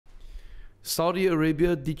Saudi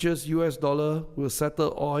Arabia ditches US dollar, will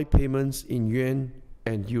settle oil payments in Yuan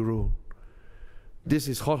and Euro. This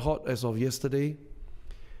is hot as of yesterday.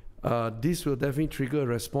 This will definitely trigger a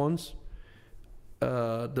response.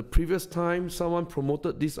 The previous time someone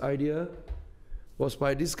promoted this idea was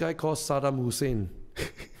by this guy called Saddam Hussein.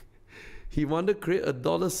 He wanted to create a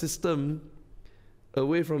dollar system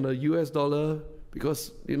away from the US dollar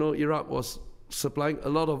because, you know, Iraq was supplying a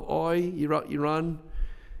lot of oil, Iran,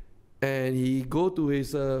 and he go to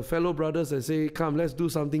his fellow brothers and say, come, let's do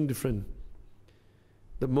something different.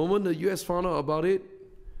 The moment the US found out about it,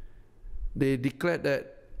 they declared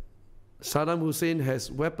that Saddam Hussein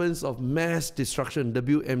has weapons of mass destruction,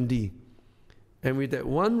 WMD. And with that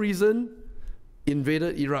one reason,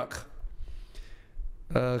 invaded Iraq.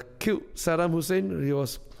 Killed Saddam Hussein. He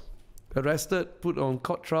was arrested, put on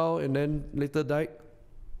court trial, and then later died.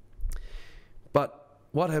 But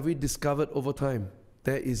what have we discovered over time?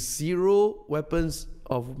 There is zero weapons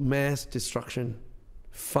of mass destruction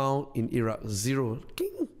found in Iraq. Zero.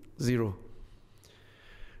 Zero.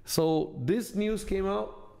 So this news came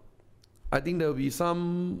out. I think there will be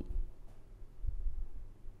some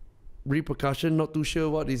repercussion, not too sure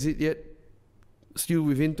what is it yet. Still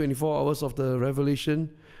within 24 hours of the revelation.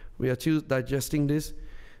 We are still digesting this.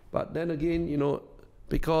 But then again, you know,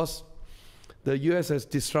 because the US has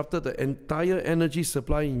disrupted the entire energy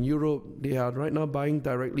supply in Europe, they are right now buying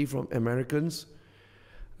directly from Americans.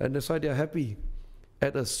 And that's why they are happy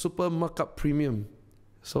at a super markup premium.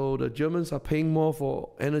 So the Germans are paying more for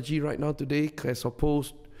energy right now today as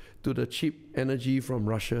opposed to the cheap energy from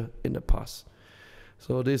Russia in the past.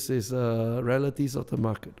 So this is realities of the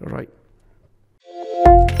market, all right?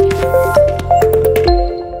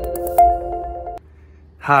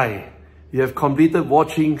 Hi, you have completed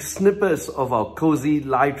watching snippets of our cozy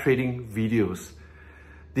live trading videos.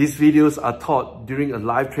 These videos are taught during a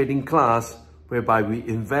live trading class whereby we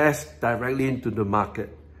invest directly into the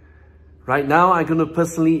market. Right now, I'm going to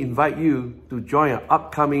personally invite you to join our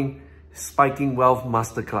upcoming Spiking Wealth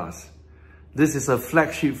Masterclass. This is a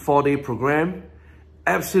flagship 4-day program,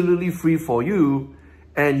 absolutely free for you,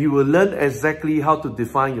 and you will learn exactly how to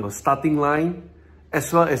define your starting line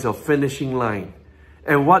as well as your finishing line,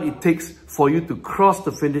 and what it takes for you to cross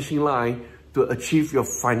the finishing line to achieve your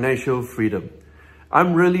financial freedom.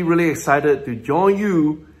 I'm really excited to join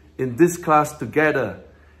you in this class together.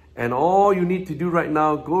 And all you need to do right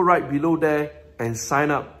now, go right below there and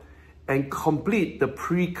sign up and complete the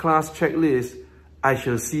pre-class checklist. I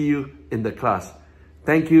shall see you in the class.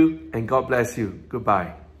 Thank you and God bless you.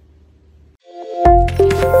 Goodbye.